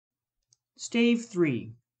Stave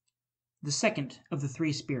 3. The second of the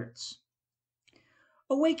three spirits.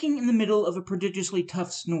 Awaking in the middle of a prodigiously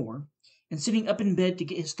tough snore, and sitting up in bed to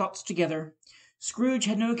get his thoughts together, Scrooge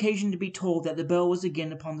had no occasion to be told that the bell was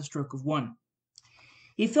again upon the stroke of 1.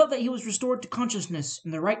 He felt that he was restored to consciousness in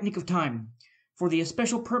the right nick of time, for the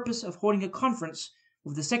especial purpose of holding a conference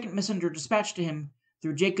with the second messenger dispatched to him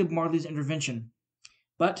through Jacob Marley's intervention.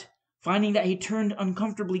 But, finding that he turned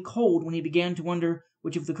uncomfortably cold when he began to wonder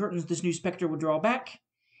which of the curtains this new spectre would draw back,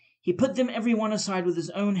 he put them every one aside with his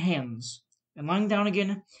own hands, and lying down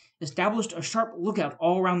again, established a sharp lookout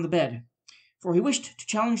all round the bed, for he wished to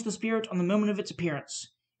challenge the spirit on the moment of its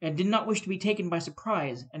appearance, and did not wish to be taken by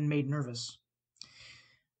surprise and made nervous.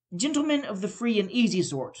 Gentlemen of the free and easy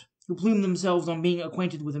sort, who plume themselves on being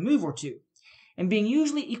acquainted with a move or two, and being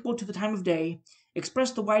usually equal to the time of day, express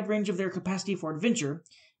the wide range of their capacity for adventure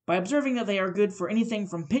by observing that they are good for anything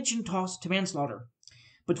from pitch and toss to manslaughter,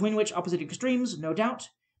 between which opposite extremes, no doubt,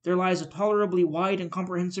 there lies a tolerably wide and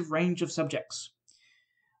comprehensive range of subjects.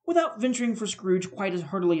 Without venturing for Scrooge quite as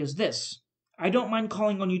heartily as this, I don't mind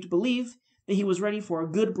calling on you to believe that he was ready for a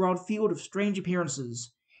good broad field of strange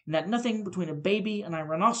appearances, and that nothing between a baby and a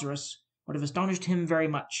rhinoceros would have astonished him very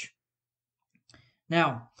much.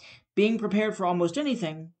 Now, being prepared for almost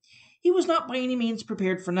anything, he was not by any means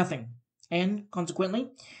prepared for nothing, and,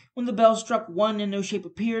 consequently, when the bell struck 1 and no shape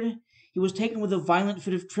appeared, he was taken with a violent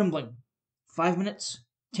fit of trembling. 5 minutes,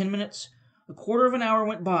 10 minutes, a quarter of an hour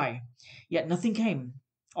went by, yet nothing came.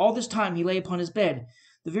 All this time he lay upon his bed,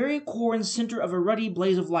 the very core and centre of a ruddy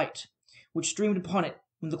blaze of light, which streamed upon it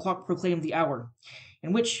when the clock proclaimed the hour,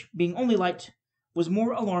 and which, being only light, was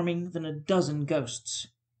more alarming than a dozen ghosts,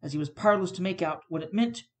 as he was powerless to make out what it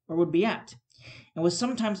meant or would be at, and was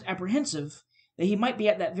sometimes apprehensive that he might be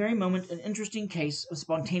at that very moment an interesting case of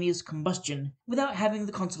spontaneous combustion, without having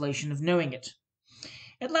the consolation of knowing it.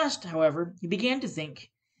 At last, however, he began to think,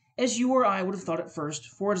 as you or I would have thought at first,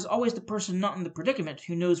 for it is always the person not in the predicament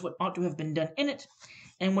who knows what ought to have been done in it,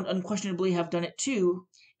 and would unquestionably have done it too.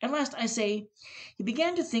 At last, I say, he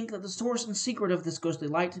began to think that the source and secret of this ghostly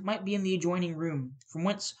light might be in the adjoining room, from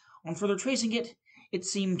whence, on further tracing it, it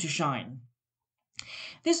seemed to shine.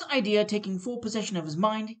 This idea taking full possession of his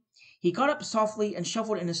mind, he got up softly and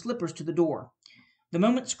shuffled in his slippers to the door. The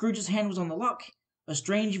moment Scrooge's hand was on the lock, a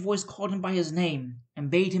strange voice called him by his name, and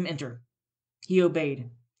bade him enter. He obeyed.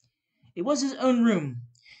 It was his own room,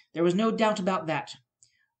 there was no doubt about that,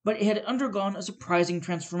 but it had undergone a surprising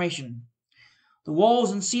transformation. The walls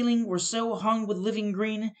and ceiling were so hung with living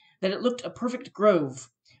green that it looked a perfect grove,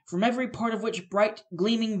 from every part of which bright,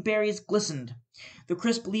 gleaming berries glistened. The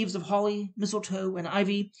crisp leaves of holly, mistletoe, and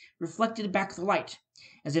ivy reflected back the light,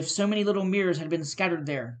 as if so many little mirrors had been scattered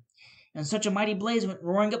there, and such a mighty blaze went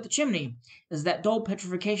roaring up the chimney as that dull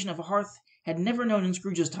petrification of a hearth had never known in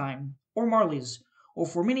Scrooge's time, or Marley's, or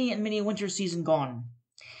for many and many a winter season gone.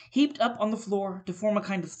 Heaped up on the floor to form a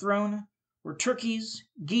kind of throne were turkeys,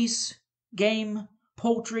 geese, game,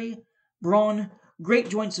 poultry, brawn, great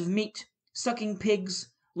joints of meat, sucking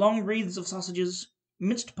pigs, long wreaths of sausages,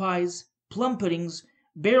 minced pies, plum puddings,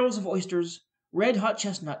 barrels of oysters, red-hot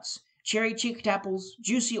chestnuts, cherry-cheeked apples,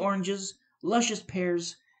 juicy oranges, luscious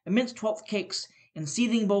pears, immense 12th cakes, and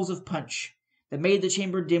seething bowls of punch, that made the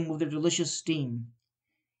chamber dim with their delicious steam.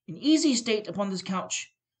 In easy state upon this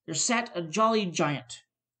couch there sat a jolly giant,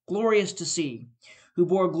 glorious to see, who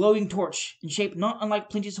bore a glowing torch, in shape not unlike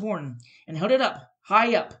Plenty's horn, and held it up,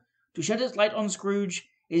 high up, to shed its light on Scrooge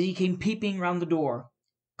as he came peeping round the door.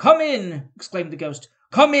 "Come in!" exclaimed the ghost.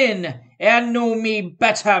 "Come in, and know me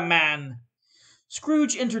better, man!"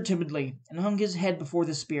 Scrooge entered timidly, and hung his head before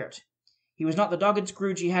the spirit. He was not the dogged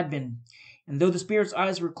Scrooge he had been, and though the spirit's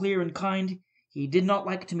eyes were clear and kind, he did not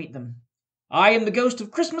like to meet them. "I am the ghost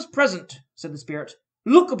of Christmas present," said the spirit.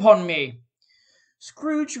 "Look upon me."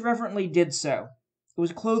 Scrooge reverently did so. It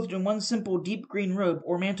was clothed in one simple deep green robe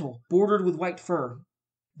or mantle, bordered with white fur.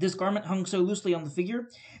 This garment hung so loosely on the figure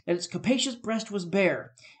that its capacious breast was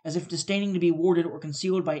bare, as if disdaining to be warded or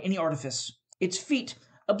concealed by any artifice. Its feet,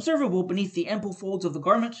 observable beneath the ample folds of the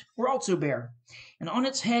garment, were also bare, and on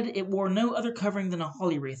its head it wore no other covering than a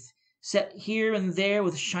holly wreath, set here and there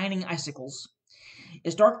with shining icicles.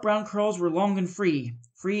 Its dark brown curls were long and free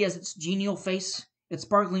as its genial face, its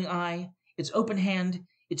sparkling eye, its open hand,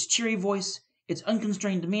 its cheery voice, its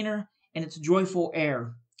unconstrained demeanour, and its joyful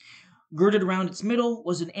air. Girded round its middle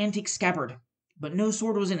was an antique scabbard, but no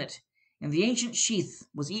sword was in it, and the ancient sheath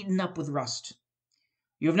was eaten up with rust.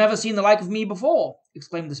 "You have never seen the like of me before,"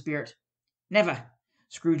 exclaimed the spirit. "Never,"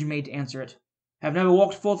 Scrooge made to answer it. "Have never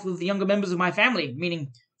walked forth with the younger members of my family,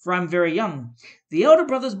 meaning, for I am very young. The elder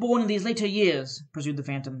brother's born in these later years," pursued the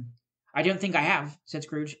phantom. "I don't think I have," said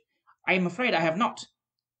Scrooge. I am afraid I have not.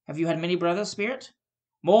 Have you had many brothers, Spirit?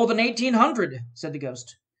 More than 1800, said the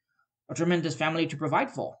ghost. A tremendous family to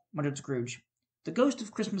provide for, muttered Scrooge. The ghost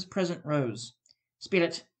of Christmas present rose.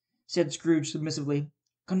 Spirit, said Scrooge submissively,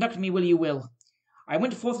 conduct me will you will. I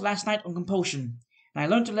went forth last night on compulsion, and I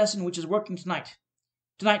learnt a lesson which is working tonight.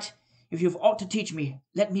 Tonight, if you have aught to teach me,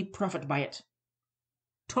 let me profit by it.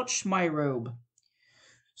 Touch my robe.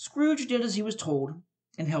 Scrooge did as he was told,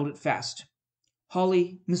 and held it fast.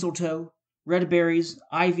 Holly, mistletoe, red berries,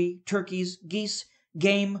 ivy, turkeys, geese,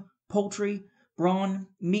 game, poultry, brawn,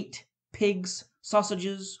 meat, pigs,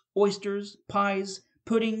 sausages, oysters, pies,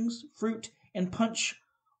 puddings, fruit, and punch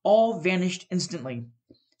all vanished instantly.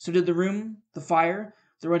 So did the room, the fire,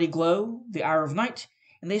 the ruddy glow, the hour of night,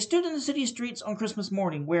 and they stood in the city streets on Christmas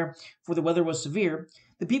morning, where, for the weather was severe,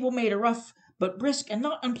 the people made a rough but brisk and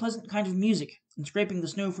not unpleasant kind of music, in scraping the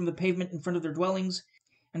snow from the pavement in front of their dwellings,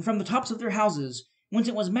 and from the tops of their houses, whence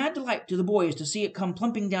it was mad delight to the boys to see it come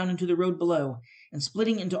plumping down into the road below, and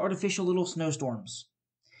splitting into artificial little snowstorms.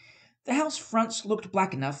 The house fronts looked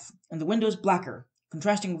black enough, and the windows blacker,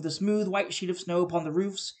 contrasting with the smooth white sheet of snow upon the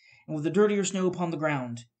roofs, and with the dirtier snow upon the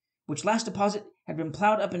ground, which last deposit had been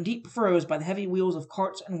ploughed up in deep furrows by the heavy wheels of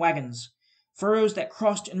carts and wagons, furrows that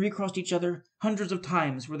crossed and recrossed each other hundreds of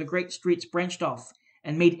times where the great streets branched off,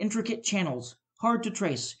 and made intricate channels, hard to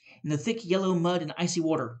trace, in the thick yellow mud and icy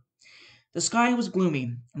water. The sky was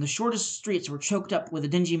gloomy, and the shortest streets were choked up with a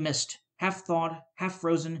dingy mist, half thawed, half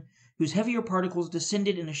frozen, whose heavier particles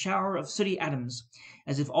descended in a shower of sooty atoms,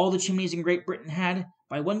 as if all the chimneys in Great Britain had,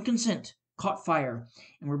 by one consent, caught fire,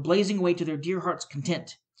 and were blazing away to their dear hearts'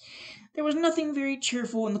 content. There was nothing very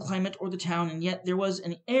cheerful in the climate or the town, and yet there was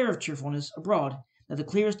an air of cheerfulness abroad that the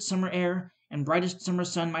clearest summer air and brightest summer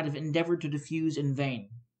sun might have endeavored to diffuse in vain.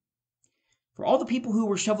 For all the people who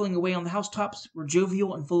were shoveling away on the housetops were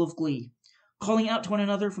jovial and full of glee, calling out to one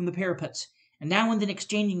another from the parapets, and now and then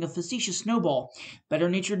exchanging a facetious snowball,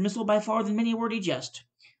 better-natured missile by far than many a wordy jest,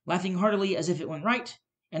 laughing heartily as if it went right,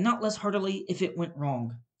 and not less heartily if it went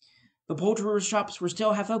wrong. The poulterers' shops were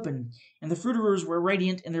still half open, and the fruiterers were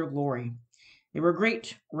radiant in their glory. There were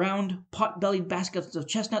great, round, pot-bellied baskets of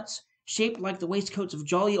chestnuts, shaped like the waistcoats of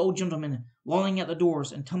jolly old gentlemen, lolling at the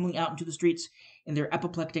doors and tumbling out into the streets in their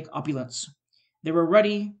apoplectic opulence. There were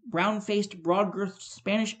ruddy, brown-faced, broad-girthed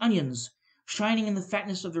Spanish onions, shining in the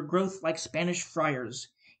fatness of their growth like Spanish friars,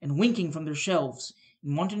 and winking from their shelves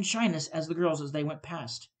in wanton shyness as the girls as they went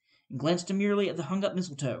past, and glanced demurely at the hung-up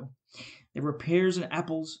mistletoe. There were pears and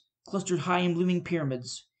apples, clustered high in blooming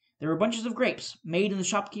pyramids. There were bunches of grapes, made in the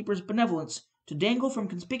shopkeeper's benevolence to dangle from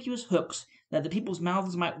conspicuous hooks that the people's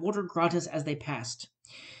mouths might water gratis as they passed.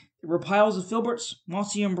 There were piles of filberts,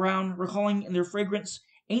 mossy and brown, recalling in their fragrance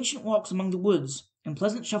ancient walks among the woods, and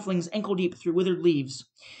pleasant shufflings ankle-deep through withered leaves.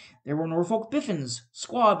 There were Norfolk biffins,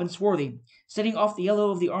 squab and swarthy, setting off the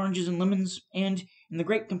yellow of the oranges and lemons, and, in the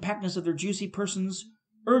great compactness of their juicy persons,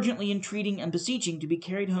 urgently entreating and beseeching to be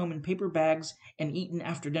carried home in paper bags and eaten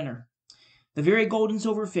after dinner. The very gold and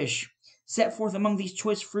silver fish, set forth among these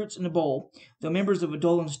choice fruits in a bowl, though members of a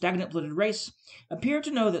dull and stagnant-blooded race, appeared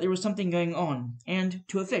to know that there was something going on, and,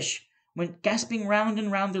 to a fish, went gasping round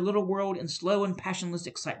and round their little world in slow and passionless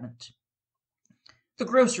excitement. The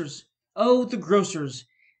grocers! Oh, the grocers!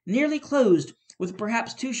 Nearly closed, with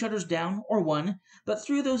perhaps 2 shutters down, or 1, but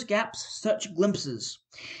through those gaps such glimpses.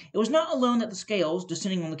 It was not alone that the scales,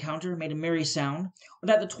 descending on the counter, made a merry sound, or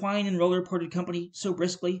that the twine and roller parted company so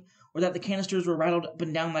briskly, or that the canisters were rattled up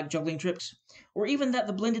and down like juggling tricks, or even that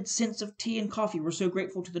the blended scents of tea and coffee were so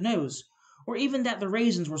grateful to the nose, or even that the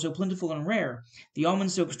raisins were so plentiful and rare, the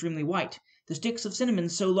almonds so extremely white, the sticks of cinnamon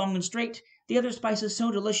so long and straight, the other spices so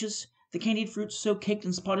delicious, the candied fruits so caked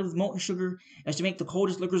and spotted with molten sugar as to make the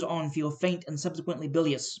coldest lookers-on feel faint and subsequently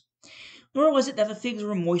bilious. Nor was it that the figs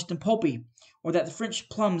were moist and pulpy, or that the French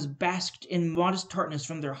plums basked in modest tartness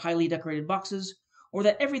from their highly decorated boxes, or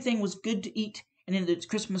that everything was good to eat and in its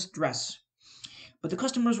Christmas dress. But the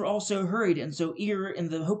customers were all so hurried and so eager in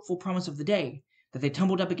the hopeful promise of the day, that they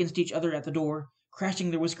tumbled up against each other at the door,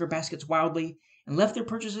 crashing their whisker baskets wildly, and left their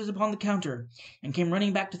purchases upon the counter, and came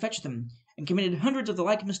running back to fetch them, and committed hundreds of the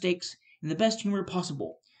like mistakes in the best humour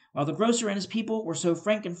possible, while the grocer and his people were so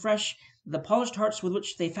frank and fresh that the polished hearts with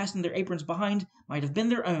which they fastened their aprons behind might have been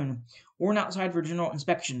their own, worn outside for general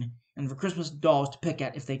inspection, and for Christmas dolls to pick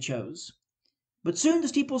at if they chose. But soon the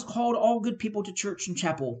steeples called all good people to church and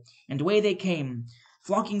chapel, and away they came,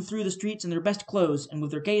 flocking through the streets in their best clothes and with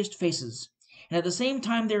their gayest faces, and at the same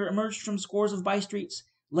time there emerged from scores of by-streets,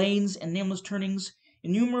 lanes, and nameless turnings,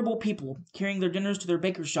 innumerable people carrying their dinners to their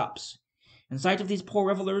bakers' shops. And sight of these poor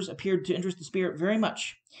revellers appeared to interest the spirit very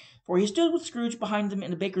much, for he stood with Scrooge behind them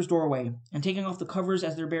in the baker's doorway, and taking off the covers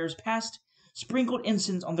as their bearers passed, sprinkled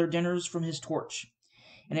incense on their dinners from his torch.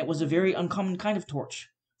 And it was a very uncommon kind of torch,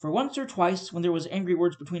 for once or twice, when there was angry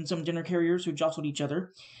words between some dinner carriers who jostled each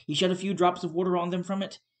other, he shed a few drops of water on them from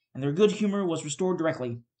it, and their good humour was restored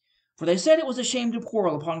directly. For they said it was a shame to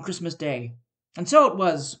quarrel upon Christmas Day. And so it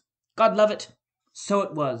was. God love it, so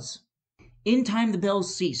it was. In time the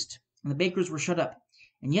bells ceased, and the bakers were shut up,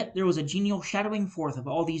 and yet there was a genial shadowing forth of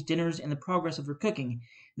all these dinners in the progress of their cooking,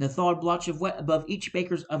 and a thawed blotch of wet above each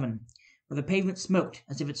baker's oven, where the pavement smoked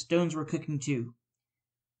as if its stones were cooking too.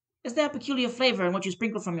 "Is there a peculiar flavour in what you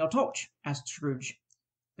sprinkle from your torch?" asked Scrooge.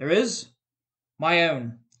 "There is. My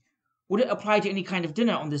own." "Would it apply to any kind of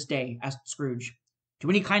dinner on this day?" asked Scrooge. "To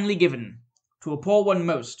any kindly given. To a poor one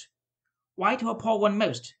most." "Why to a poor one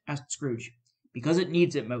most?" asked Scrooge. "Because it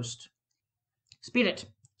needs it most." "Spirit,"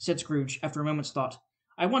 said Scrooge, after a moment's thought,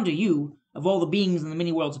 "I wonder you, of all the beings in the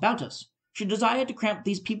many worlds about us, should desire to cramp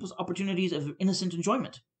these people's opportunities of innocent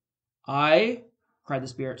enjoyment." "I?" cried the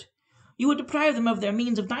Spirit. "You would deprive them of their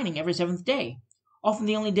means of dining every seventh day, often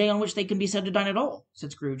the only day on which they can be said to dine at all,"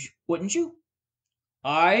 said Scrooge. "Wouldn't you?"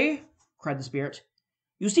 "I?" cried the Spirit.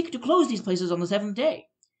 "You seek to close these places on the seventh day,"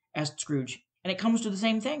 asked Scrooge, "and it comes to the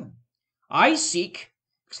same thing." "I seek!"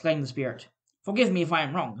 exclaimed the Spirit. "Forgive me if I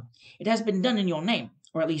am wrong. It has been done in your name,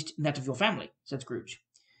 or at least in that of your family," said Scrooge.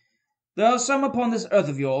 "There are some upon this earth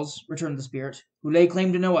of yours," returned the Spirit, "who lay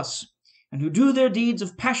claim to know us, and who do their deeds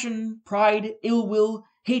of passion, pride, ill will,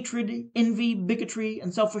 hatred, envy, bigotry,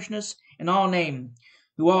 and selfishness in our name,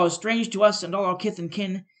 who are as strange to us and all our kith and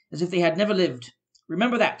kin as if they had never lived.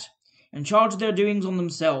 Remember that, and charge their doings on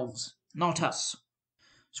themselves, not us."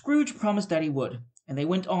 Scrooge promised that he would, and they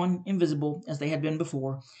went on, invisible, as they had been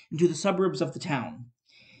before, into the suburbs of the town.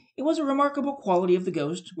 It was a remarkable quality of the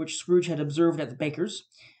ghost, which Scrooge had observed at the baker's,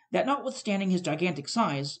 that notwithstanding his gigantic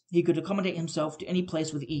size, he could accommodate himself to any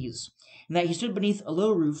place with ease, and that he stood beneath a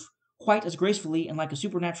low roof quite as gracefully and like a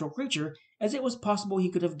supernatural creature as it was possible he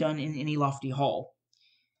could have done in any lofty hall.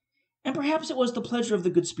 And perhaps it was the pleasure of the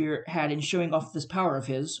good Spirit had in showing off this power of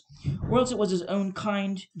his, or else it was his own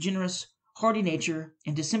kind, generous, hearty nature,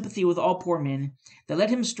 and his sympathy with all poor men, that led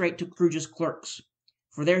him straight to Scrooge's clerks.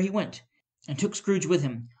 For there he went, and took Scrooge with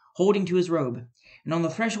him, holding to his robe, and on the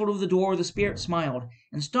threshold of the door the Spirit smiled,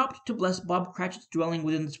 and stopped to bless Bob Cratchit's dwelling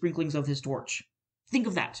within the sprinklings of his torch. Think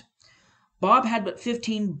of that! Bob had but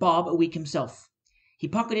 15 bob a week himself. He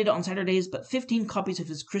pocketed on Saturdays but 15 copies of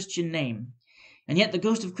his Christian name, and yet the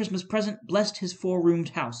ghost of Christmas present blessed his 4-roomed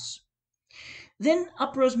house. Then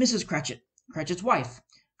up rose Mrs. Cratchit, Cratchit's wife,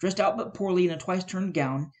 dressed out but poorly in a twice-turned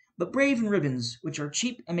gown, but brave in ribbons, which are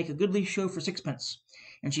cheap and make a goodly show for sixpence,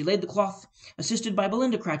 and she laid the cloth, assisted by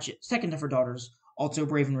Belinda Cratchit, second of her daughters, also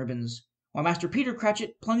brave in ribbons, while Master Peter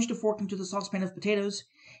Cratchit plunged a fork into the saucepan of potatoes,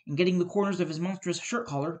 and getting the corners of his monstrous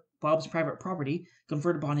shirt-collar, Bob's private property,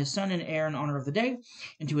 conferred upon his son and heir in honour of the day,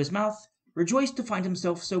 into his mouth, rejoiced to find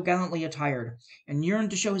himself so gallantly attired, and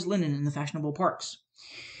yearned to show his linen in the fashionable parks.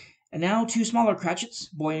 And now 2 smaller Cratchits,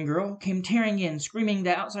 boy and girl, came tearing in, screaming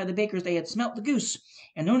that outside the baker's they had smelt the goose,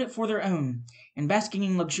 and known it for their own, and basking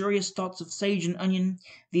in luxurious thoughts of sage and onion,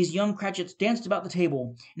 these young Cratchits danced about the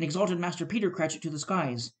table, and exalted Master Peter Cratchit to the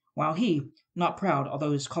skies, while he, not proud,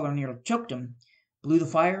 although his collar nearly choked him, blew the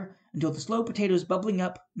fire, until the slow potatoes bubbling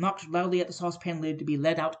up, knocked loudly at the saucepan lid to be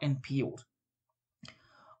let out and peeled.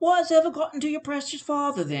 "What has ever got into your precious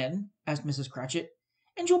father, then?" asked Mrs. Cratchit.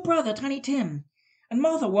 "And your brother, Tiny Tim? And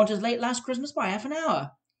Martha warn't as late last Christmas by half an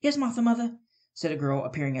hour. Here's Martha, mother," said a girl,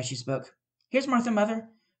 appearing as she spoke. "Here's Martha, mother,"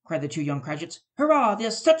 cried the 2 young Cratchits. "Hurrah!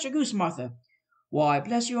 There's such a goose, Martha!" "Why,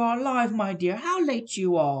 bless you are alive, my dear, how late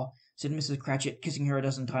you are!" said Mrs. Cratchit, kissing her a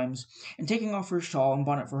dozen times, and taking off her shawl and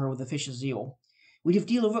bonnet for her with officious zeal. "We'd have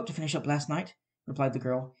deal of work to finish up last night," replied the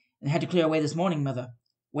girl, "and had to clear away this morning, mother."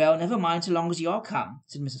 "Well, never mind so long as you are come,"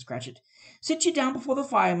 said Mrs. Cratchit. "Sit you down before the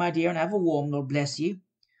fire, my dear, and have a warm, Lord bless you."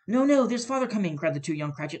 "No, no, there's father coming," cried the 2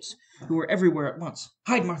 young Cratchits, who were everywhere at once.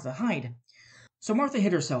 "Hide, Martha, hide." So Martha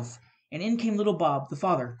hid herself, and in came little Bob, the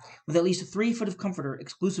father, with at least 3 foot of comforter,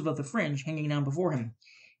 exclusive of the fringe, hanging down before him,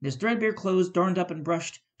 and his threadbare clothes darned up and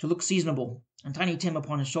brushed to look seasonable, and Tiny Tim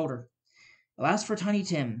upon his shoulder. Alas for Tiny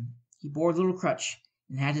Tim! He bore a little crutch,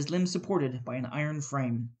 and had his limbs supported by an iron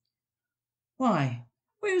frame. "Why,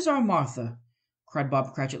 where's our Martha?" cried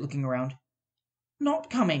Bob Cratchit, looking around. "Not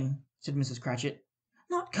coming," said Mrs. Cratchit.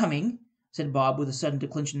 "Not coming," said Bob, with a sudden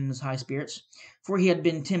declension in his high spirits, for he had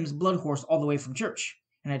been Tim's blood horse all the way from church,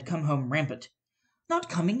 and had come home rampant. "Not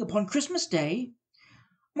coming upon Christmas Day?"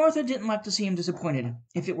 Martha didn't like to see him disappointed,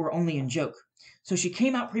 if it were only in joke, so she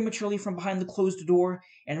came out prematurely from behind the closed door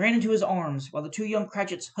and ran into his arms, while the two young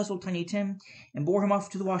Cratchits hustled Tiny Tim and bore him off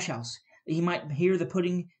to the wash-house, that he might hear the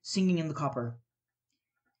pudding singing in the copper.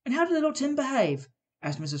 "And how did little Tim behave?"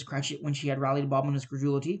 asked Mrs. Cratchit, when she had rallied Bob on his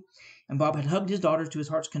credulity, and Bob had hugged his daughter to his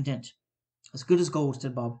heart's content. "As good as gold,"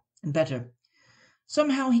 said Bob, "and better.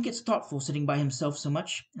 Somehow he gets thoughtful sitting by himself so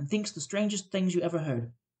much, and thinks the strangest things you ever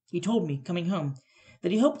heard. He told me, coming home,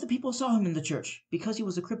 that he hoped the people saw him in the church, because he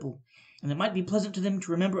was a cripple, and it might be pleasant to them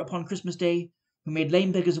to remember upon Christmas Day, who made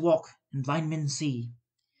lame beggars walk and blind men see."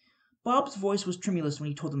 Bob's voice was tremulous when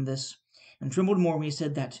he told them this, and trembled more when he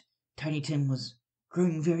said that Tiny Tim was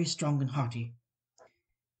growing very strong and hearty.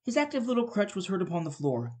 His active little crutch was heard upon the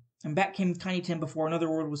floor, and back came Tiny Tim before another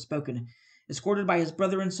word was spoken, escorted by his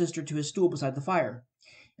brother and sister to his stool beside the fire.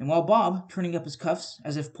 And while Bob, turning up his cuffs,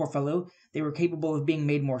 as if, poor fellow, they were capable of being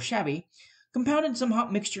made more shabby, compounded some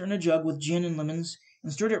hot mixture in a jug with gin and lemons,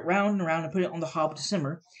 and stirred it round and round and put it on the hob to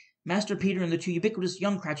simmer, Master Peter and the two ubiquitous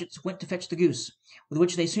young Cratchits went to fetch the goose, with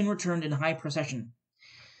which they soon returned in high procession.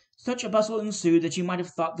 Such a bustle ensued that you might have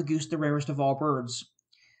thought the goose the rarest of all birds,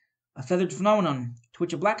 a feathered phenomenon, to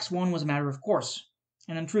which a black swan was a matter of course,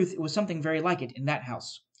 and in truth it was something very like it in that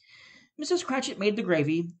house. Mrs. Cratchit made the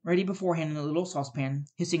gravy, ready beforehand in a little saucepan,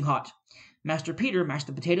 hissing hot. Master Peter mashed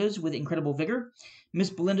the potatoes with incredible vigor.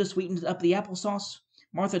 Miss Belinda sweetened up the apple sauce.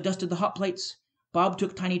 Martha dusted the hot plates. Bob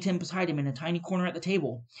took Tiny Tim beside him in a tiny corner at the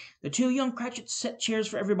table. The two young Cratchits set chairs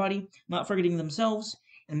for everybody, not forgetting themselves,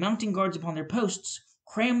 and mounting guards upon their posts,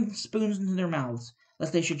 crammed spoons into their mouths,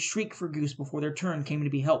 lest they should shriek for goose before their turn came to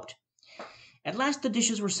be helped. At last the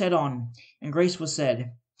dishes were set on, and grace was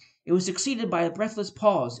said. It was succeeded by a breathless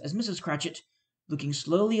pause, as Mrs. Cratchit, looking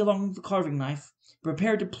slowly along the carving knife,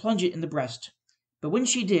 prepared to plunge it in the breast. But when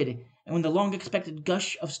she did, and when the long-expected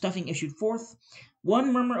gush of stuffing issued forth,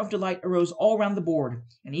 one murmur of delight arose all round the board,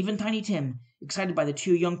 and even Tiny Tim, excited by the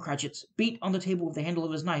two young Cratchits, beat on the table with the handle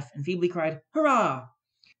of his knife, and feebly cried, "Hurrah!"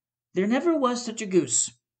 There never was such a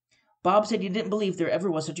goose. Bob said he didn't believe there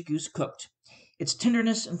ever was such a goose cooked. Its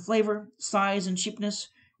tenderness and flavour, size and cheapness,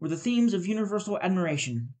 were the themes of universal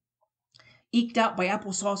admiration. Eked out by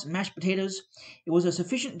apple sauce and mashed potatoes, it was a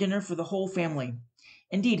sufficient dinner for the whole family.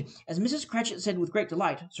 Indeed, as Mrs. Cratchit said with great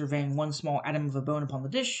delight, surveying one small atom of a bone upon the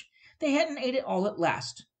dish, they hadn't ate it all at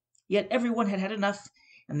last. Yet every one had had enough,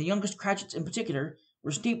 and the youngest Cratchits in particular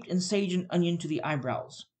were steeped in sage and onion to the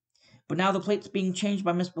eyebrows. But now the plates being changed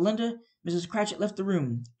by Miss Belinda, Mrs. Cratchit left the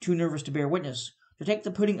room, too nervous to bear witness, to take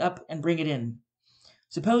the pudding up and bring it in.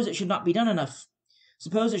 Suppose it should not be done enough?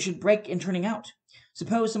 Suppose it should break in turning out?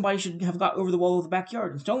 Suppose somebody should have got over the wall of the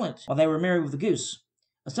backyard and stolen it while they were merry with the goose?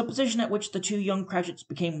 A supposition at which the two young Cratchits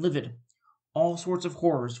became livid. All sorts of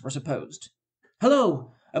horrors were supposed.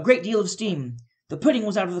 Hello! A great deal of steam. The pudding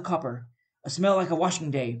was out of the copper. A smell like a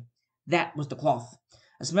washing day. That was the cloth.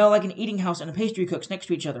 A smell like an eating house and a pastry cook's next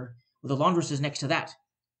to each other, with the laundresses next to that.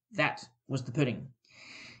 That was the pudding.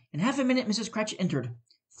 In half a minute Mrs. Cratchit entered,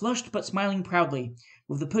 flushed but smiling proudly,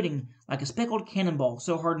 with the pudding, like a speckled cannonball,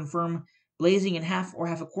 so hard and firm, blazing in half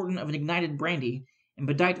a quartern of an ignited brandy, and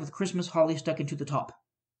bedight with Christmas holly stuck into the top.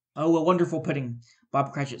 "Oh, a wonderful pudding,"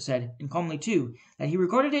 Bob Cratchit said, and calmly too, that he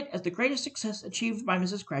regarded it as the greatest success achieved by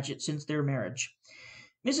Mrs. Cratchit since their marriage.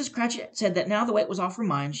 Mrs. Cratchit said that now the weight was off her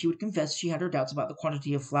mind, she would confess she had her doubts about the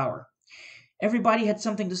quantity of flour. Everybody had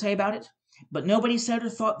something to say about it, but nobody said or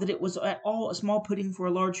thought that it was at all a small pudding for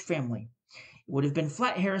a large family. It would have been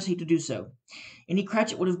flat heresy to do so. Any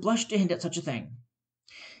Cratchit would have blushed to hint at such a thing.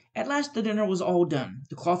 At last the dinner was all done.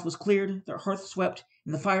 The cloth was cleared, the hearth swept,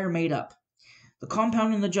 and the fire made up. The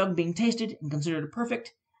compound in the jug being tasted and considered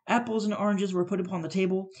perfect, apples and oranges were put upon the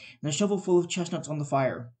table, and a shovelful of chestnuts on the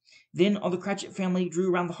fire. Then all the Cratchit family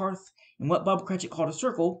drew round the hearth, in what Bob Cratchit called a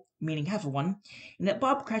circle, meaning half of one, and at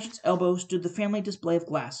Bob Cratchit's elbow stood the family display of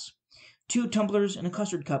glass, 2 tumblers and a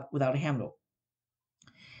custard cup without a handle.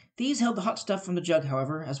 These held the hot stuff from the jug,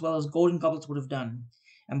 however, as well as golden goblets would have done,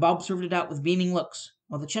 and Bob served it out with beaming looks,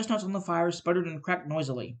 while the chestnuts on the fire sputtered and cracked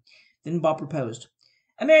noisily. Then Bob proposed,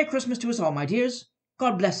 "A Merry Christmas to us all, my dears.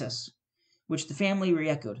 God bless us," which the family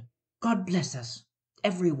re-echoed. "God bless us,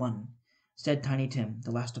 every one," said Tiny Tim,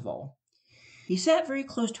 the last of all. He sat very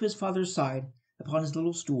close to his father's side, upon his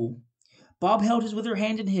little stool. Bob held his withered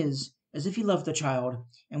hand in his, as if he loved the child,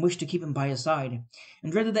 and wished to keep him by his side,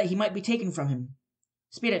 and dreaded that he might be taken from him.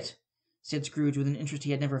 "Spirit," said Scrooge with an interest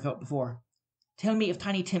he had never felt before, "tell me if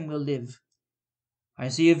Tiny Tim will live." "I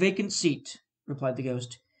see a vacant seat," replied the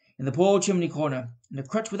ghost, "in the poor chimney-corner, and a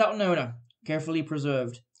crutch without an owner, carefully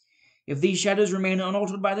preserved. If these shadows remain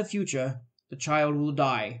unaltered by the future, the child will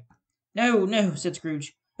die." "No, no," said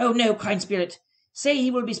Scrooge. "Oh, no, kind spirit. say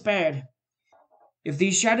he will be spared." "If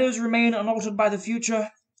these shadows remain unaltered by the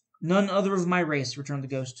future, none other of my race," returned the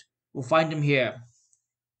ghost, "will find him here.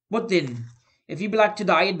 What then? If you be like to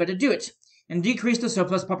die, you'd better do it, and decrease the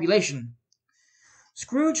surplus population."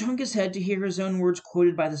 Scrooge hung his head to hear his own words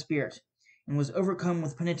quoted by the spirit, and was overcome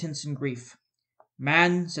with penitence and grief.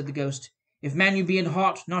 "Man," said the ghost, "if man you be in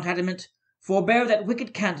heart, not adamant, forbear that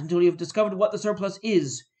wicked cant until you have discovered what the surplus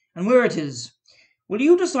is, and where it is. Will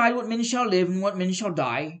you decide what men shall live and what men shall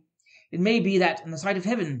die? It may be that, in the sight of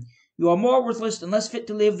heaven, you are more worthless and less fit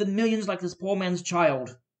to live than millions like this poor man's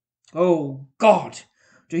child. Oh, God!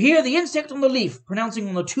 To hear the insect on the leaf pronouncing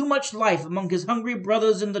on the too much life among his hungry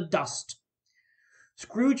brothers in the dust!"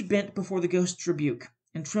 Scrooge bent before the ghost's rebuke,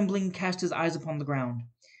 and trembling cast his eyes upon the ground.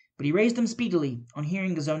 But he raised them speedily, on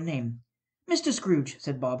hearing his own name. "Mr. Scrooge,"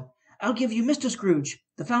 said Bob, "I'll give you Mr. Scrooge,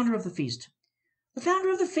 the founder of the feast." "The founder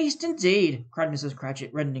of the feast, indeed!" cried Mrs.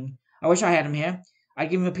 Cratchit, reddening. "I wish I had him here. I'd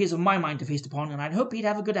give him a piece of my mind to feast upon, and I'd hope he'd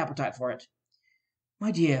have a good appetite for it."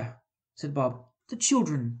 "My dear," said Bob, "the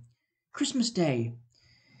children. Christmas Day."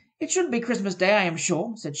 "It should be Christmas Day, I am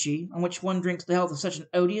sure," said she, "on which one drinks the health of such an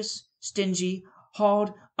odious, stingy,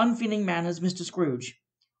 hard, unfeeling man as Mr. Scrooge.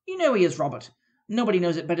 You know he is, Robert. Nobody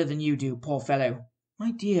knows it better than you do, poor fellow."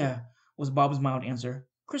 "My dear," was Bob's mild answer,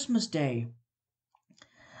 "Christmas Day."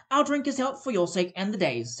 "I'll drink his health for your sake and the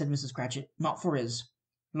day's," said Mrs. Cratchit, "not for his.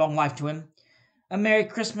 Long life to him. A Merry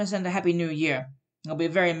Christmas and a Happy New Year. He'll be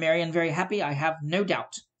very merry and very happy, I have no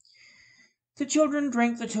doubt." The children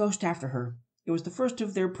drank the toast after her. It was the first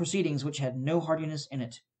of their proceedings which had no heartiness in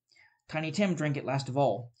it. Tiny Tim drank it last of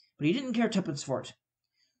all, but he didn't care twopence for it.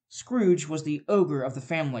 Scrooge was the ogre of the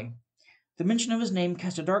family. The mention of his name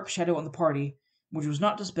cast a dark shadow on the party, which was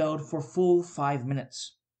not dispelled for full 5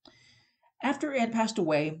 minutes. After it had passed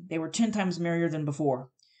away, they were 10 times merrier than before,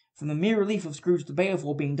 from the mere relief of Scrooge the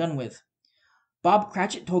Baleful being done with. Bob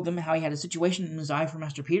Cratchit told them how he had a situation in his eye for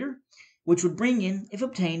Master Peter, which would bring in, if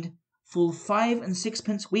obtained, full 5 and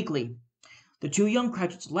 6pence weekly. The 2 young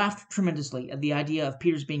Cratchits laughed tremendously at the idea of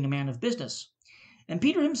Peter's being a man of business, and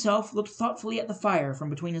Peter himself looked thoughtfully at the fire from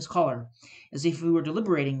between his collar, as if he were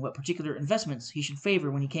deliberating what particular investments he should favor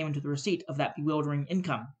when he came into the receipt of that bewildering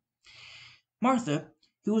income. Martha,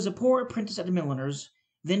 who was a poor apprentice at a milliner's,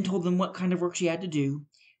 then told them what kind of work she had to do,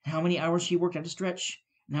 and how many hours she worked at a stretch,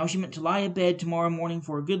 and how she meant to lie abed tomorrow morning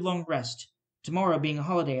for a good long rest, tomorrow being a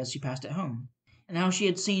holiday as she passed at home, and how she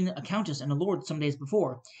had seen a countess and a lord some days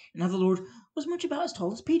before, and how the lord was much about as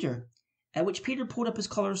tall as Peter, at which Peter pulled up his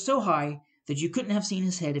collar so high that you couldn't have seen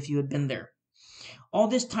his head if you had been there. All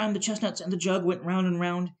this time the chestnuts and the jug went round and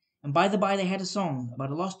round, and by the by they had a song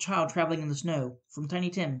about a lost child travelling in the snow, from Tiny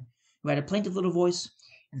Tim, who had a plaintive little voice,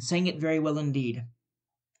 and sang it very well indeed.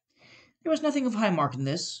 There was nothing of high mark in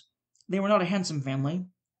this. They were not a handsome family.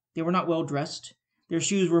 They were not well dressed. Their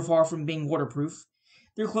shoes were far from being waterproof.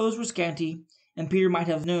 Their clothes were scanty, and Peter might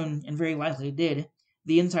have known, and very likely did,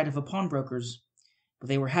 the inside of a pawnbroker's. But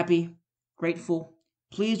they were happy, grateful,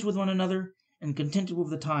 pleased with one another, and contented with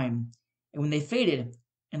the time. And when they faded,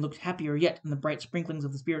 and looked happier yet in the bright sprinklings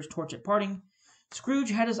of the spirit's torch at parting,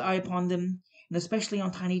 Scrooge had his eye upon them, and especially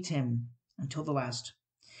on Tiny Tim, until the last.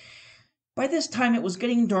 By this time it was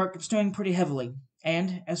getting dark and snowing pretty heavily,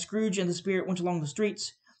 and, as Scrooge and the spirit went along the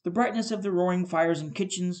streets, the brightness of the roaring fires in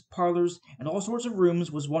kitchens, parlors, and all sorts of rooms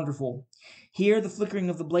was wonderful. Here the flickering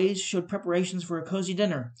of the blaze showed preparations for a cozy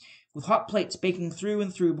dinner, with hot plates baking through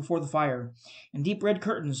and through before the fire, and deep red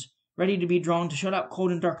curtains ready to be drawn to shut out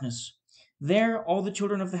cold and darkness. There all the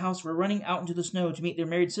children of the house were running out into the snow to meet their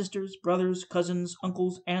married sisters, brothers, cousins,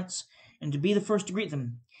 uncles, aunts, and to be the first to greet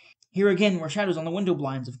them. Here again were shadows on the window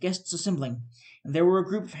blinds of guests assembling, and there were a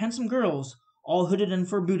group of handsome girls, all hooded and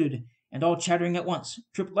fur-booted, and all chattering at once,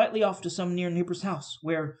 tripped lightly off to some near neighbor's house,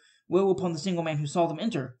 where, woe upon the single man who saw them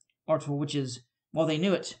enter, artful witches, while they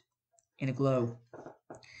knew it, in a glow.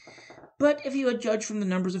 But if you had judged from the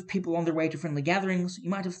numbers of people on their way to friendly gatherings, you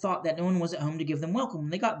might have thought that no one was at home to give them welcome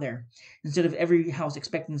when they got there, instead of every house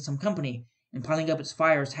expecting some company, and piling up its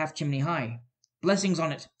fires half-chimney high. Blessings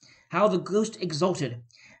on it! How the ghost exulted!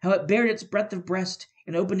 How it bared its breadth of breast,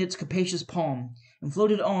 and opened its capacious palm, and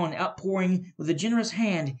floated on, outpouring, with a generous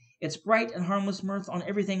hand, its bright and harmless mirth on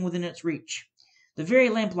everything within its reach. The very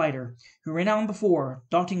lamplighter, who ran on before,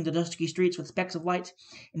 dotting the dusky streets with specks of light,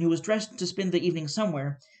 and who was dressed to spend the evening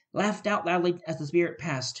somewhere, laughed out loudly as the spirit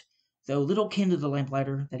passed, though little ken to the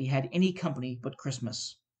lamplighter that he had any company but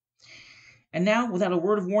Christmas. And now, without a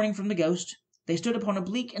word of warning from the ghost, they stood upon a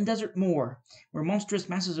bleak and desert moor, where monstrous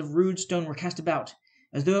masses of rude stone were cast about,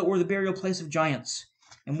 as though it were the burial place of giants,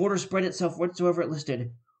 and water spread itself whatsoever it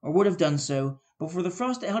listed, or would have done so, before the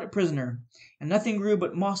frost held it prisoner, and nothing grew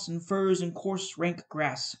but moss and furze and coarse, rank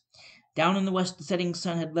grass. Down in the west the setting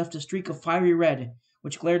sun had left a streak of fiery red,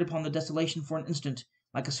 which glared upon the desolation for an instant,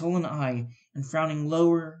 like a sullen eye, and frowning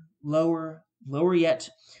lower, lower, lower yet,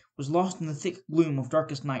 was lost in the thick gloom of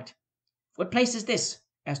darkest night. "What place is this?"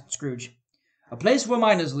 asked Scrooge. "A place where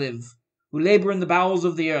miners live, who labour in the bowels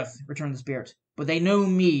of the earth," returned the spirit. "But they know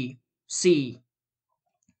me. See."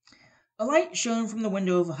 A light shone from the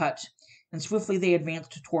window of a hut, and swiftly they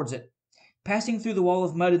advanced towards it. Passing through the wall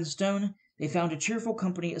of mud and stone, they found a cheerful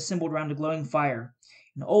company assembled round a glowing fire,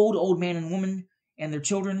 an old man and woman, and their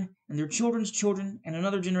children, and their children's children, and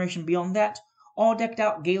another generation beyond that, all decked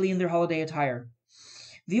out gaily in their holiday attire.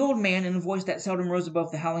 The old man, in a voice that seldom rose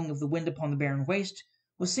above the howling of the wind upon the barren waste,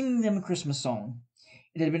 was singing them a Christmas song.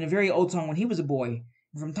 It had been a very old song when he was a boy,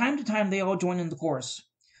 and from time to time they all joined in the chorus.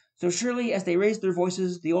 So surely as they raised their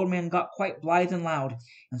voices, the old man got quite blithe and loud,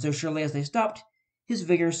 and so surely as they stopped, his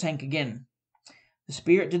vigour sank again. The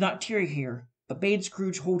spirit did not tarry here, but bade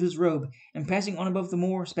Scrooge hold his robe, and passing on above the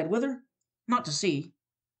moor, sped whither? Not to sea.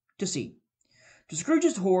 To sea. To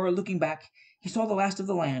Scrooge's horror, looking back, he saw the last of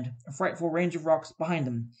the land, a frightful range of rocks behind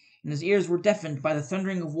them, and his ears were deafened by the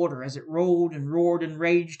thundering of water as it rolled and roared and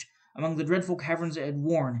raged among the dreadful caverns it had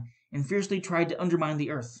worn, and fiercely tried to undermine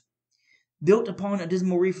the earth. Built upon a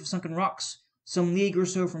dismal reef of sunken rocks, some league or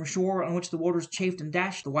so from shore, on which the waters chafed and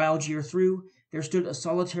dashed the wild year through, there stood a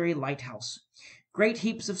solitary lighthouse. Great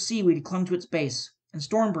heaps of seaweed clung to its base, and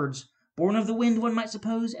storm birds, born of the wind, one might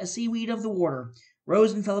suppose, as seaweed of the water,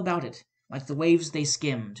 rose and fell about it, like the waves they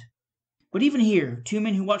skimmed. But even here, two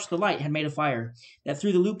men who watched the light had made a fire, that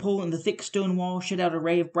through the loophole in the thick stone wall shed out a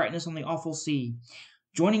ray of brightness on the awful sea.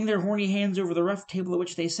 Joining their horny hands over the rough table at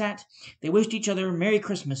which they sat, they wished each other Merry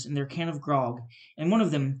Christmas in their can of grog, and one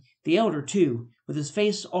of them, the elder too, with his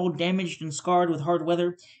face all damaged and scarred with hard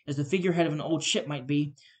weather, as the figurehead of an old ship might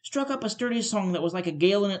be, struck up a sturdy song that was like a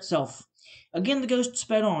gale in itself. Again the ghost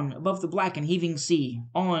sped on, above the black and heaving sea,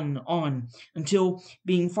 on, until,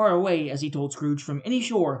 being far away, as he told Scrooge, from any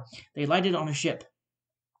shore, they lighted on a ship.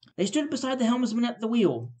 They stood beside the helmsman at the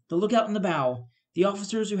wheel, the lookout in the bow, the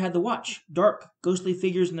officers who had the watch, dark, ghostly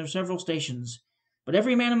figures in their several stations. But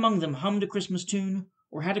every man among them hummed a Christmas tune,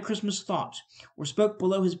 or had a Christmas thought, or spoke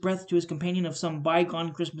below his breath to his companion of some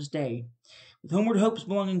bygone Christmas day, with homeward hopes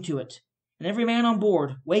belonging to it. And every man on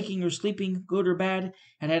board, waking or sleeping, good or bad,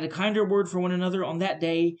 had a kinder word for one another on that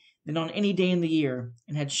day than on any day in the year,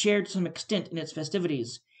 and had shared to some extent in its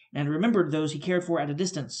festivities, and had remembered those he cared for at a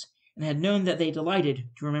distance, and had known that they delighted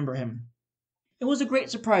to remember him. It was a great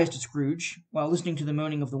surprise to Scrooge, while listening to the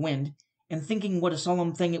moaning of the wind, and thinking what a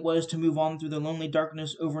solemn thing it was to move on through the lonely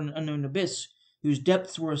darkness over an unknown abyss, whose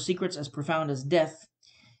depths were secrets as profound as death.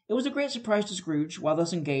 It was a great surprise to Scrooge, while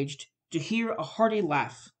thus engaged, to hear a hearty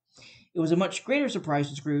laugh. It was a much greater surprise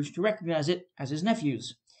to Scrooge to recognize it as his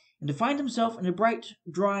nephew's, and to find himself in a bright,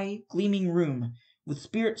 dry, gleaming room, with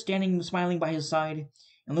Spirit standing smiling by his side,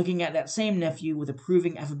 and looking at that same nephew with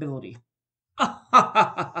approving affability. "Ha, ha,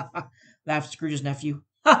 ha, ha, ha!" laughed Scrooge's nephew.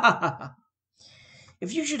 "Ha, ha, ha, ha!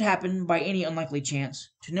 If you should happen, by any unlikely chance,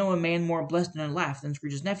 to know a man more blessed in a laugh than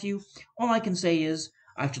Scrooge's nephew, all I can say is,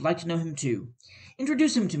 I should like to know him too.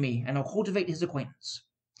 Introduce him to me, and I'll cultivate his acquaintance."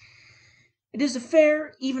 It is a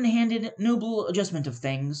fair, even-handed, noble adjustment of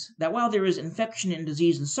things, that while there is infection and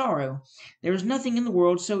disease and sorrow, there is nothing in the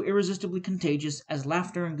world so irresistibly contagious as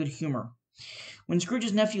laughter and good humour. When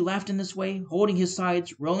Scrooge's nephew laughed in this way, holding his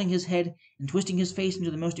sides, rolling his head, and twisting his face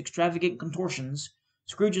into the most extravagant contortions,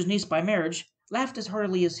 Scrooge's niece by marriage laughed as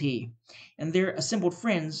heartily as he, and their assembled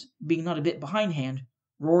friends, being not a bit behindhand,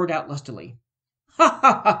 roared out lustily. "Ha,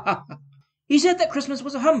 ha, ha, ha! He said that Christmas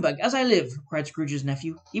was a humbug, as I live!" cried Scrooge's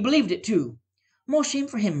nephew. "He believed it, too." "More shame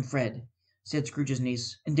for him, Fred," said Scrooge's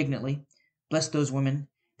niece, indignantly. "Bless those women!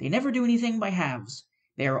 They never do anything by halves.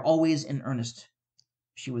 They are always in earnest."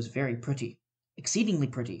 She was very pretty, exceedingly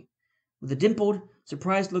pretty, with a dimpled,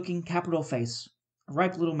 surprised-looking, capital face, a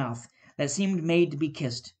ripe little mouth that seemed made to be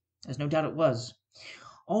kissed, as no doubt it was,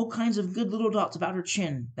 all kinds of good little dots about her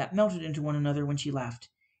chin that melted into one another when she laughed,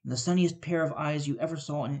 and the sunniest pair of eyes you ever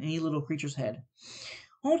saw in any little creature's head.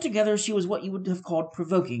 Altogether she was what you would have called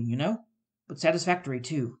provoking, you know, but satisfactory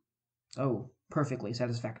too. Oh, perfectly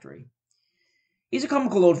satisfactory. "He's a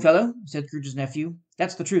comical old fellow," said Scrooge's nephew.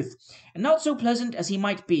 "That's the truth, and not so pleasant as he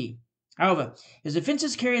might be. However, his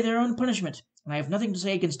offences carry their own punishment, and I have nothing to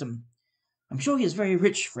say against him." "I'm sure he is very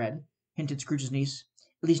rich, Fred," hinted Scrooge's niece.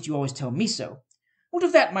 "At least you always tell me so." "What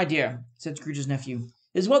of that, my dear?" said Scrooge's nephew.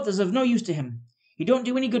 "His wealth is of no use to him. He don't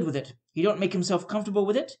do any good with it. He don't make himself comfortable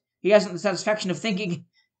with it. He hasn't the satisfaction of thinking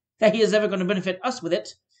that he is ever going to benefit us with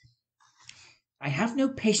it." "I have no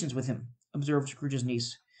patience with him," observed Scrooge's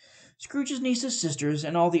niece. Scrooge's niece's sisters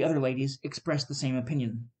and all the other ladies expressed the same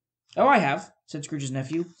opinion. "Oh, I have," said Scrooge's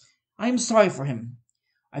nephew. "I am sorry for him.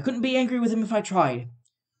 I couldn't be angry with him if I tried.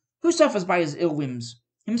 Who suffers by his ill whims?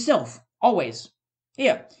 Himself, always.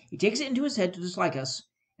 Here, he takes it into his head to dislike us,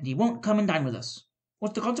 and he won't come and dine with us.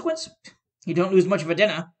 What's the consequence? He don't lose much of a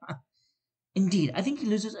dinner." "Indeed, I think he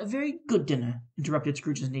loses a very good dinner," interrupted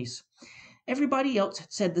Scrooge's niece. Everybody else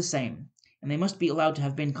had said the same, and they must be allowed to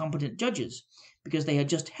have been competent judges, because they had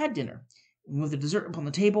just had dinner, and with the dessert upon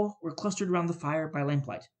the table, were clustered round the fire by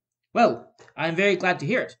lamplight. "Well, I am very glad to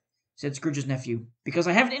hear it," said Scrooge's nephew, "because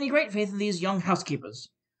I haven't any great faith in these young housekeepers.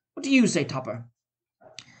 What do you say, Topper?"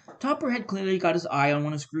 Topper had clearly got his eye on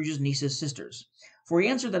one of Scrooge's niece's sisters, for he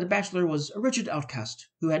answered that a bachelor was a wretched outcast,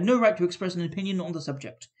 who had no right to express an opinion on the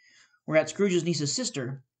subject, whereat Scrooge's niece's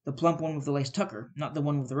sister, the plump one with the lace tucker, not the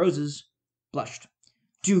one with the roses, blushed.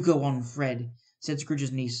 "Do go on, Fred," said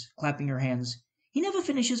Scrooge's niece, clapping her hands. "He never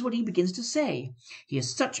finishes what he begins to say. He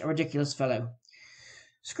is such a ridiculous fellow."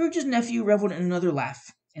 Scrooge's nephew revelled in another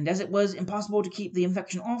laugh, and as it was impossible to keep the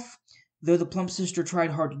infection off, though the plump sister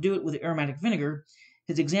tried hard to do it with aromatic vinegar,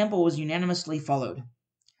 his example was unanimously followed.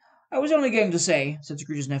 "I was only going to say," said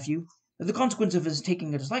Scrooge's nephew, "that the consequence of his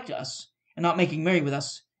taking a dislike to us, and not making merry with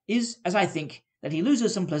us, is, as I think, that he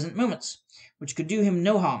loses some pleasant moments, which could do him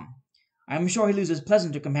no harm. I am sure he loses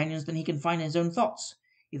pleasanter companions than he can find in his own thoughts,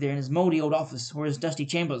 either in his mouldy old office or his dusty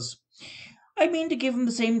chambers. I mean to give him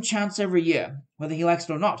the same chance every year, whether he likes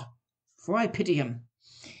it or not, for I pity him.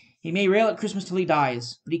 He may rail at Christmas till he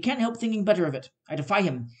dies, but he can't help thinking better of it. I defy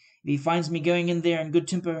him, if he finds me going in there in good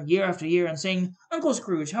temper year after year and saying, 'Uncle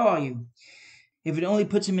Scrooge, how are you?' If it only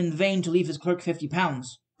puts him in the vein to leave his clerk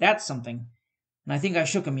 £50, that's something, and I think I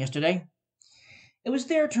shook him yesterday." It was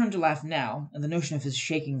their turn to laugh now, at the notion of his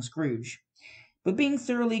shaking Scrooge. But being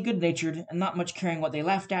thoroughly good-natured, and not much caring what they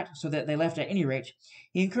laughed at, so that they laughed at any rate,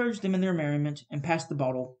 he encouraged them in their merriment, and passed the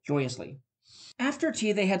bottle joyously. After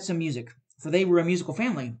tea they had some music, for they were a musical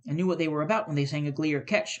family, and knew what they were about when they sang a glee or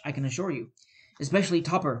catch, I can assure you. Especially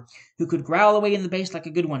Topper, who could growl away in the bass like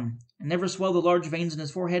a good one, and never swell the large veins in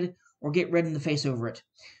his forehead, or get red in the face over it.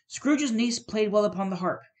 Scrooge's niece played well upon the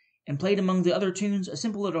harp, and played among the other tunes a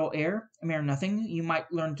simple little air, a mere nothing, you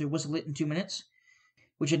might learn to whistle it in 2 minutes,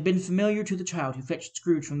 which had been familiar to the child who fetched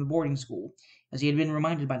Scrooge from the boarding school, as he had been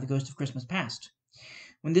reminded by the ghost of Christmas past.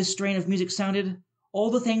 When this strain of music sounded,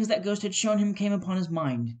 all the things that ghost had shown him came upon his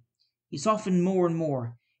mind. He softened more and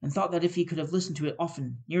more, and thought that if he could have listened to it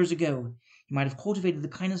often, years ago, he might have cultivated the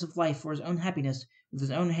kindness of life for his own happiness with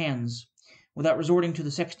his own hands, without resorting to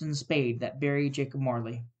the sexton's spade that buried Jacob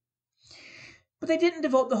Marley. But they didn't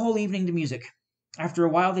devote the whole evening to music. After a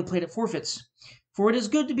while they played at forfeits, for it is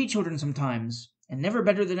good to be children sometimes, and never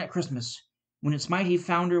better than at Christmas, when its mighty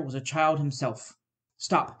founder was a child himself.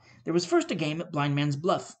 Stop, there was first a game at blind man's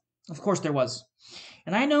bluff. Of course there was.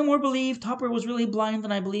 And I no more believe Topper was really blind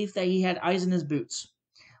than I believe that he had eyes in his boots.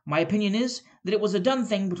 My opinion is that it was a done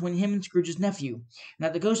thing between him and Scrooge's nephew, and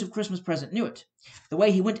that the ghost of Christmas present knew it. The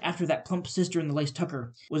way he went after that plump sister in the lace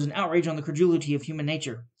tucker was an outrage on the credulity of human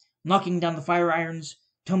nature, knocking down the fire-irons,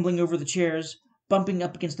 tumbling over the chairs, bumping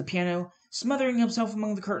up against the piano, smothering himself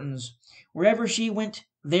among the curtains. Wherever she went,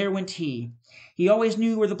 there went he. He always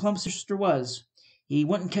knew where the plump sister was. He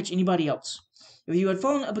wouldn't catch anybody else. If you had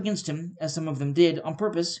fallen up against him, as some of them did, on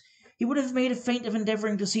purpose, he would have made a feint of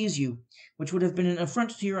endeavouring to seize you, which would have been an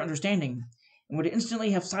affront to your understanding, and would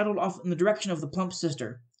instantly have sidled off in the direction of the plump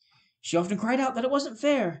sister. She often cried out that it wasn't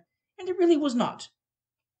fair, and it really was not.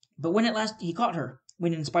 But when at last he caught her,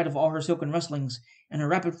 when, in spite of all her silken rustlings, and her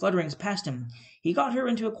rapid flutterings past him, he got her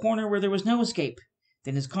into a corner where there was no escape,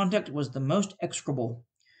 then his conduct was the most execrable.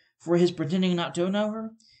 For his pretending not to know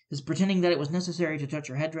her, his pretending that it was necessary to touch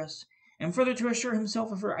her headdress, and further to assure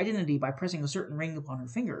himself of her identity by pressing a certain ring upon her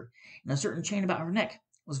finger, and a certain chain about her neck,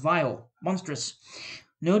 was vile, monstrous.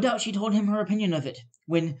 No doubt she told him her opinion of it,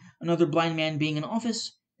 when, another blind man being in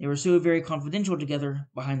office, they were so very confidential together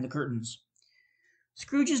behind the curtains.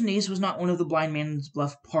 Scrooge's niece was not one of the blind man's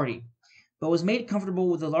bluff party, but was made comfortable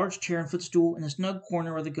with a large chair and footstool in a snug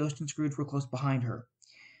corner where the ghost and Scrooge were close behind her.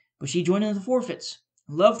 But she joined in the forfeits,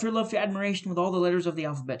 and loved her love to admiration with all the letters of the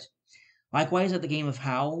alphabet. Likewise at the game of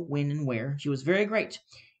how, when, and where, she was very great,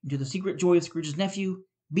 and to the secret joy of Scrooge's nephew,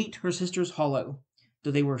 beat her sisters hollow,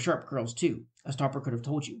 though they were sharp girls too, as Topper could have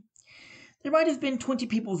told you. There might have been 20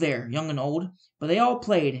 people there, young and old, but they all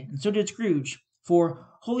played, and so did Scrooge, for,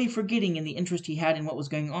 wholly forgetting in the interest he had in what was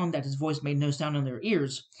going on that his voice made no sound in their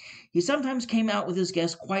ears, he sometimes came out with his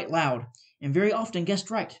guess quite loud, and very often guessed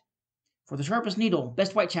right. For the sharpest needle,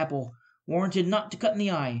 best Whitechapel, warranted not to cut in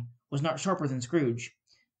the eye, was not sharper than Scrooge,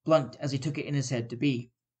 blunt as he took it in his head to be.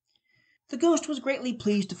 The ghost was greatly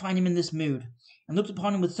pleased to find him in this mood, and looked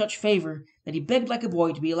upon him with such favour that he begged like a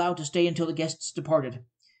boy to be allowed to stay until the guests departed.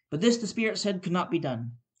 But this the spirit said could not be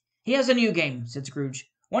done. "Here's a new game," said Scrooge.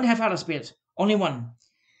 "One half hour, spirit. Only one."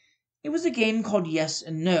 It was a game called Yes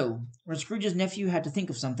and No, where Scrooge's nephew had to think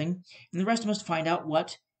of something, and the rest must find out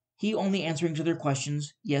what, he only answering to their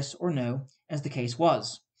questions, yes or no, as the case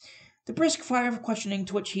was. The brisk fire of questioning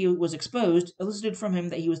to which he was exposed elicited from him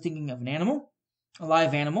that he was thinking of an animal, a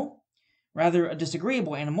live animal, rather a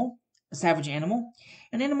disagreeable animal, a savage animal,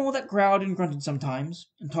 an animal that growled and grunted sometimes,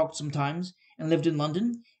 and talked sometimes, and lived in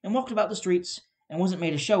London, and walked about the streets, and wasn't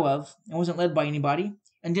made a show of, and wasn't led by anybody,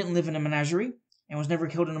 and didn't live in a menagerie, and was never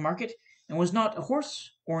killed in a market, and was not a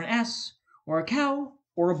horse, or an ass, or a cow,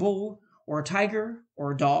 or a bull, or a tiger,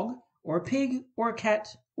 or a dog, or a pig, or a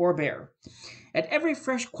cat, or a bear. At every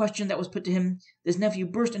fresh question that was put to him, this nephew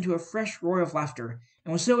burst into a fresh roar of laughter,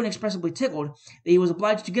 and was so inexpressibly tickled that he was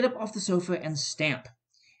obliged to get up off the sofa and stamp.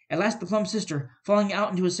 At last the plump sister, falling out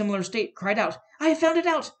into a similar state, cried out, "I have found it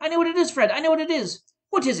out! I know what it is, Fred! I know what it is!"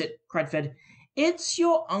 "What is it?" cried Fred. "It's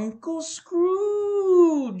your Uncle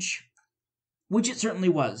Scrooge!" Which it certainly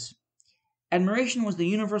was. Admiration was the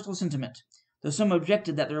universal sentiment, though some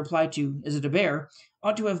objected that the reply to "Is it a bear?"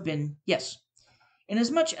 ought to have been "Yes,"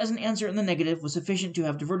 inasmuch as an answer in the negative was sufficient to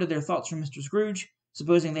have diverted their thoughts from Mr. Scrooge,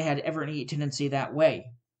 supposing they had ever any tendency that way.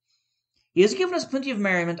 "He has given us plenty of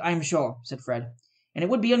merriment, I am sure," said Fred, "and it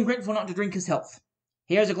would be ungrateful not to drink his health.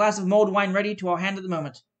 Here's a glass of mulled wine ready to our hand at the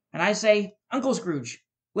moment, and I say, Uncle Scrooge!"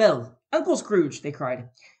 "Well, Uncle Scrooge!" they cried.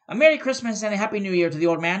 "A Merry Christmas and a Happy New Year to the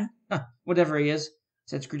old man, whatever he is,"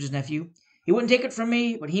 said Scrooge's nephew. "He wouldn't take it from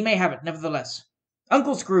me, but he may have it, nevertheless.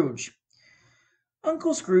 Uncle Scrooge!"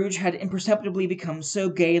 Uncle Scrooge had imperceptibly become so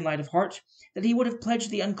gay and light of heart that he would have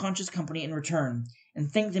pledged the unconscious company in return,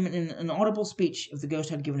 and thanked them in an audible speech if the ghost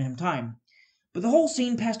had given him time. But the whole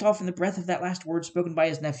scene passed off in the breath of that last word spoken by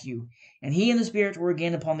his nephew, and he and the spirit were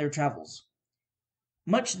again upon their travels.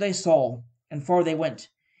 Much they saw, and far they went,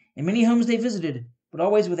 and many homes they visited, but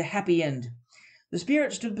always with a happy end. The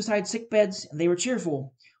spirit stood beside sick beds, and they were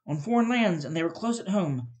cheerful; on foreign lands, and they were close at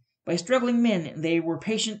home; by struggling men, and they were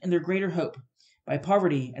patient in their greater hope; by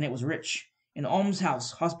poverty, and it was rich; in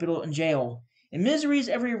almshouse, hospital, and jail; in misery's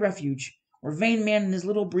every refuge; where vain man in his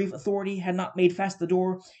little brief authority had not made fast the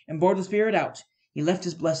door, and barred the spirit out, he left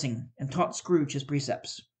his blessing, and taught Scrooge his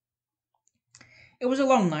precepts. It was a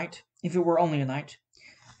long night, if it were only a night;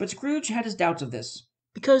 but Scrooge had his doubts of this,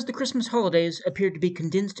 because the Christmas holidays appeared to be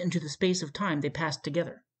condensed into the space of time they passed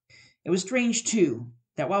together. It was strange, too,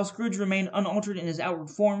 that while Scrooge remained unaltered in his outward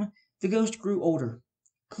form, the ghost grew older,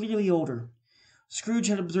 clearly older. Scrooge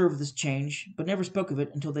had observed this change, but never spoke of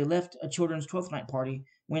it until they left a children's Twelfth Night party,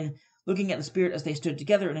 when, looking at the spirit as they stood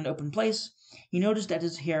together in an open place, he noticed that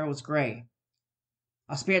his hair was grey.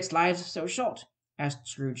 "Are spirits' lives so short?" asked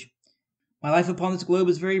Scrooge. "My life upon this globe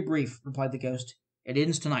is very brief," replied the ghost. "It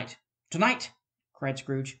ends tonight." "Tonight!" cried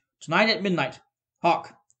Scrooge. "Tonight at midnight.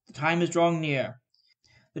 Hark! The time is drawing near."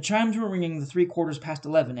 The chimes were ringing the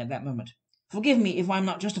 11:15 at that moment. "Forgive me if I am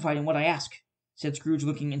not justified in what I ask," said Scrooge,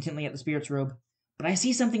 looking intently at the spirit's robe, "but I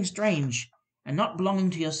see something strange, and not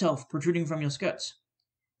belonging to yourself, protruding from your skirts.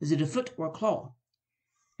 Is it a foot or a claw?"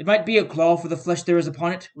 "It might be a claw for the flesh there is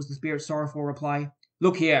upon it," was the spirit's sorrowful reply.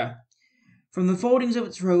 "Look here." From the foldings of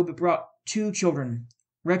its robe it brought 2 children,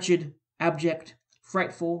 wretched, abject,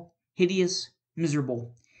 frightful, hideous,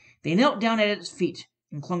 miserable. They knelt down at its feet,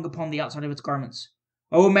 and clung upon the outside of its garments.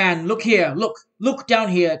 "Oh, man, look here! Look down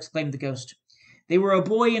here!" exclaimed the ghost. They were a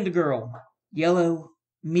boy and a girl, yellow,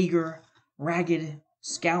 meagre, ragged,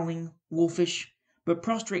 scowling, wolfish, but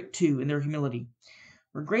prostrate too in their humility.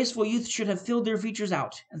 Where graceful youth should have filled their features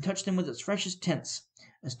out, and touched them with its freshest tints,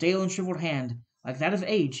 a stale and shriveled hand, like that of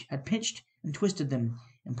age, had pinched and twisted them,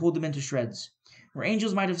 and pulled them into shreds. Where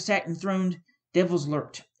angels might have sat enthroned, devils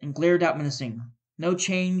lurked, and glared out menacing. No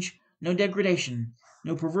change, no degradation,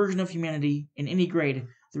 no perversion of humanity, in any grade,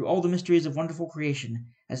 through all the mysteries of wonderful creation,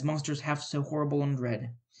 as monsters half so horrible and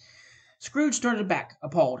dread. Scrooge started back,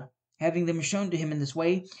 appalled. Having them shown to him in this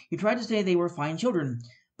way, he tried to say they were fine children,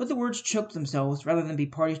 but the words choked themselves rather than be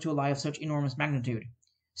parties to a lie of such enormous magnitude.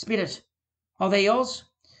 "Spirit, are they yours?"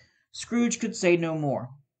 Scrooge could say no more.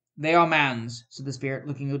 "They are man's," said the spirit,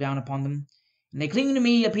 looking down upon them, "and they cling to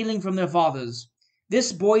me, appealing from their fathers.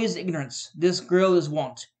 This boy is ignorance, this girl is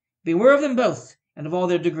want. Beware of them both, and of all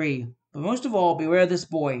their degree, but most of all beware this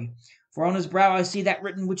boy, for on his brow I see that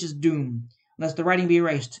written which is doom, unless the writing be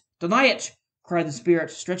erased. Deny it!" cried the spirit,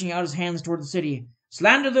 stretching out his hands toward the city.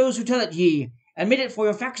 "Slander those who tell it ye. Admit it for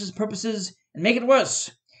your factious purposes, and make it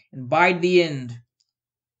worse, and bide the end."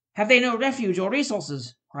 "Have they no refuge or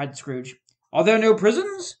resources?" cried Scrooge. "Are there no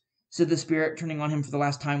prisons?" said the spirit, turning on him for the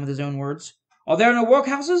last time with his own words. "Are there no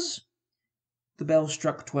workhouses?" The bell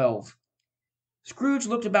struck 12. Scrooge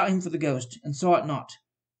looked about him for the ghost, and saw it not.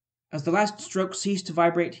 As the last stroke ceased to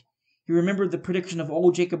vibrate, he remembered the prediction of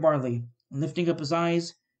old Jacob Marley, and lifting up his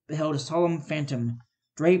eyes, beheld a solemn phantom,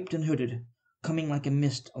 draped and hooded, coming like a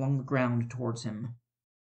mist along the ground towards him.